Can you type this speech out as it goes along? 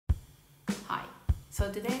Hi,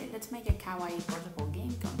 so today let's make a kawaii portable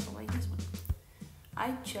game console like this one.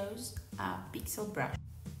 I chose a pixel brush,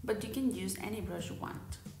 but you can use any brush you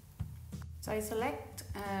want. So I select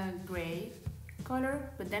a gray color,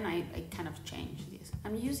 but then I kind of change this.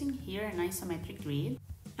 I'm using here an isometric grid,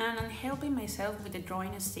 and I'm helping myself with the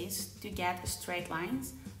drawing assist to get straight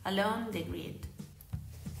lines along the grid.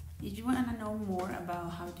 If you want to know more about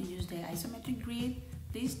how to use the isometric grid,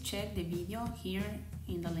 please check the video here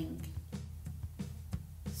in the link.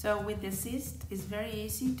 So with the assist, it's very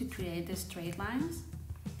easy to create the straight lines,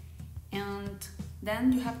 and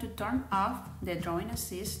then you have to turn off the drawing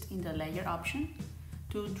assist in the layer option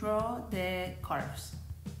to draw the curves.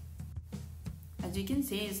 As you can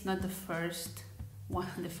see, it's not the first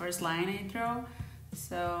line I draw,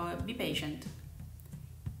 so be patient.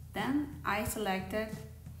 Then I selected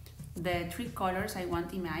the 3 colors I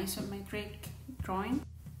want in my isometric drawing.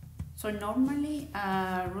 So normally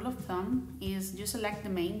a rule of thumb is you select the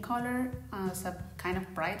main color as a kind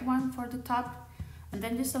of bright one for the top, and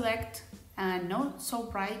then you select a not so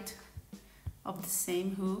bright of the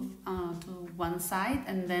same hue to one side,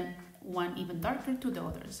 and then one even darker to the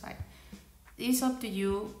other side. It's up to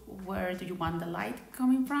you where do you want the light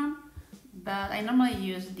coming from, but I normally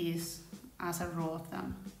use this as a rule of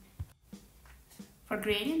thumb. For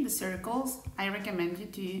creating the circles, I recommend you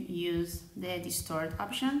to use the distort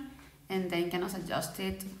option, and then you can also adjust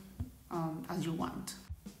it as you want.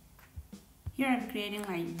 Here I'm creating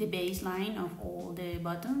like the baseline of all the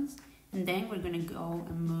buttons, and then we're gonna go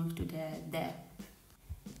and move to the depth.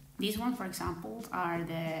 These ones, for example, are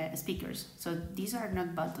the speakers. So these are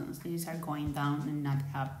not buttons, these are going down and not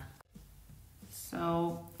up.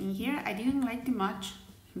 So in here, I didn't like too much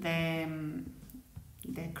the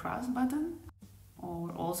cross button,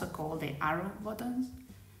 or also called the arrow buttons.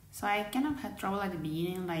 So I kind of had trouble at the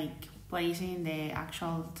beginning, like placing the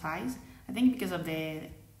actual size. I think because of the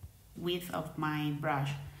width of my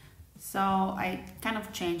brush. So I kind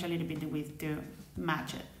of changed a little bit the width to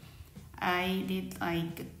match it. I did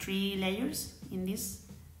like 3 layers in this.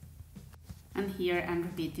 And here I'm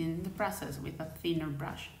repeating the process with a thinner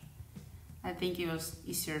brush. I think it was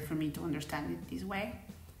easier for me to understand it this way.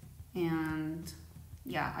 And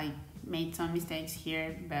yeah, I made some mistakes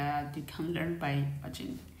here, but you can learn by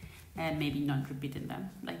watching and maybe not repeating them.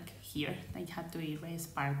 Like here, I had to erase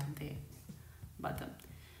part of the button.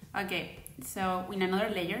 Okay, so in another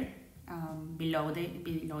layer, below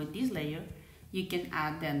this layer, you can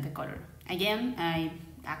add then the color. Again, I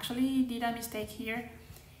actually did a mistake here,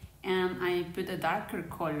 and I put a darker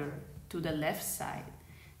color to the left side.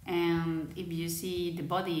 And if you see, the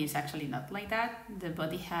body is actually not like that. The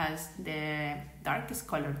body has the darkest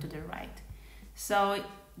color to the right. So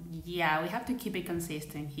yeah, we have to keep it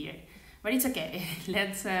consistent here, but it's okay.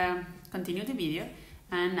 Let's continue the video,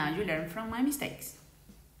 and now you learn from my mistakes.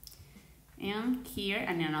 And here,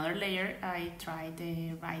 in another layer, I tried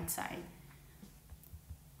the right side.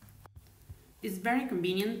 It's very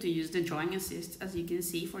convenient to use the drawing assist, as you can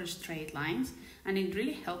see, for straight lines, and it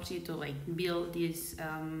really helps you to like build this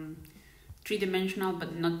 3-dimensional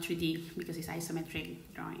but not 3D, because it's isometric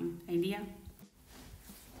drawing idea.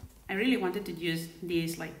 I really wanted to use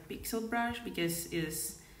this like pixel brush because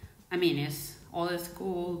it's old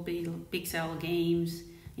school pixel games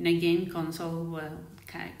in a game console. Well,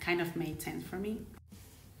 kind of made sense for me.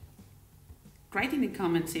 Write in the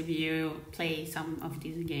comments if you play some of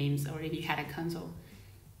these games or if you had a console.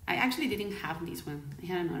 I actually didn't have this one, I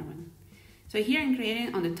had another one. So here I'm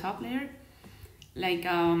creating on the top layer like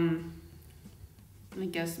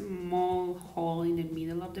a small hole in the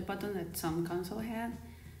middle of the button that some console had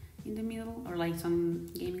in the middle, or like some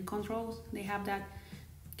gaming controls, they have that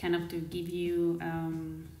kind of to give you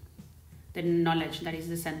the knowledge that is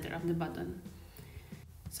the center of the button.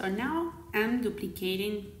 So now I'm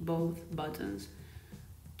duplicating both buttons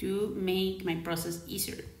to make my process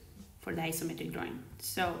easier for the isometric drawing.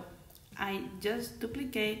 So I just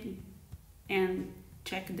duplicate and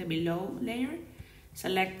check the below layer,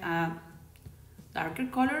 select a darker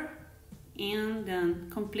color, and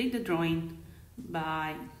then complete the drawing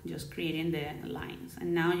by just creating the lines.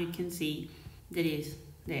 And now you can see that is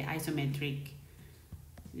the isometric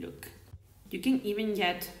look. You can even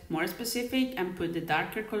get more specific and put the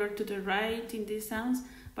darker color to the right in this sense,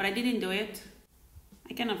 but I didn't do it.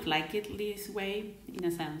 I kind of like it this way in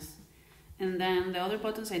a sense. And then the other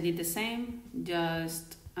buttons I did the same,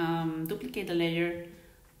 just duplicate the layer,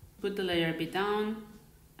 put the layer a bit down,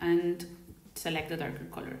 and select the darker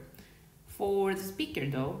color. For the speaker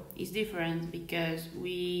though, it's different because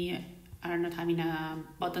we are not having a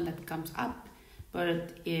button that comes up,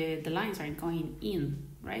 but the lines are going in,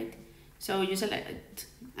 right? So you select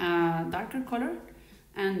a darker color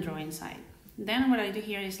and draw inside. Then what I do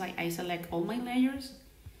here is like I select all my layers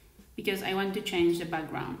because I want to change the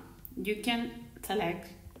background. You can select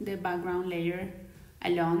the background layer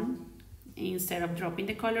alone instead of dropping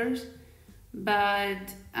the colors,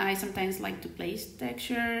 but I sometimes like to place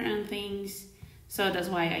texture and things, so that's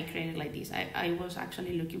why I created like this. I was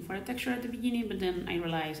actually looking for a texture at the beginning, but then I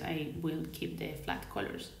realized I will keep the flat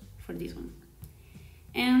colors for this one.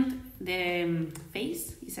 And the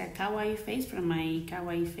face is a Kawaii face from my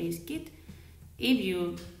Kawaii face kit. If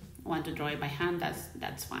you want to draw it by hand,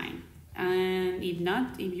 that's fine. And if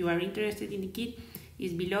not, if you are interested in the kit,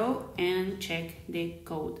 it's below, and check the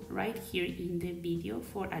code right here in the video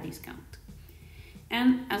for a discount.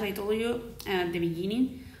 And as I told you at the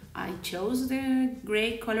beginning, I chose the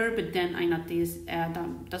gray color, but then I noticed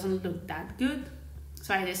that doesn't look that good.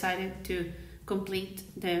 So I decided to complete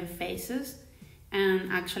the faces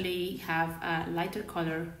and actually have a lighter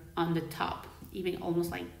color on the top, even almost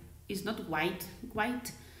like it's not white,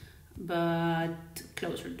 but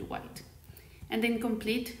closer to white. And then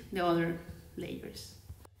complete the other layers.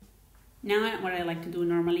 Now what I like to do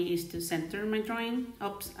normally is to center my drawing.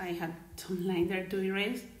 Oops, I had some line there to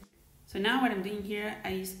erase. So now what I'm doing here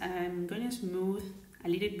is I'm going to smooth a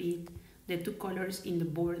little bit the two colors in the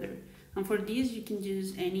border. And for this you can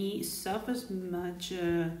use any soft smudge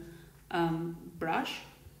brush.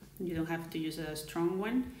 You don't have to use a strong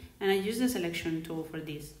one. And I use the selection tool for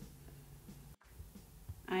this.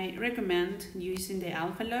 I recommend using the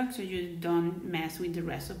alpha lock so you don't mess with the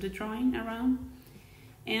rest of the drawing around.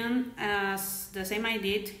 And as the same I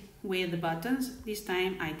did with the buttons, this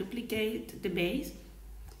time I duplicate the base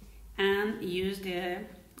and use the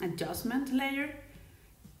adjustment layer,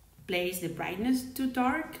 place the brightness to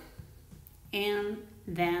dark, and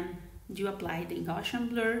then you apply the Gaussian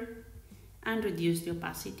blur and reduce the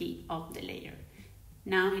opacity of the layer.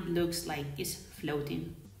 Now it looks like it's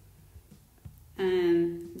floating.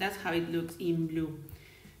 And that's how it looks in blue.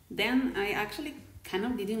 Then I actually kind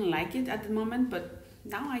of didn't like it at the moment, but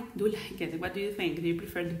now I do like it. What do you think? Do you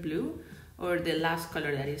prefer the blue or the last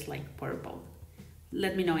color that is like purple?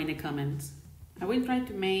 Let me know in the comments. I will try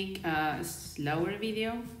to make a slower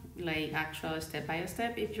video, like actual step by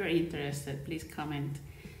step. If you're interested, please comment.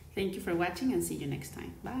 Thank you for watching and see you next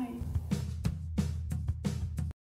time. Bye.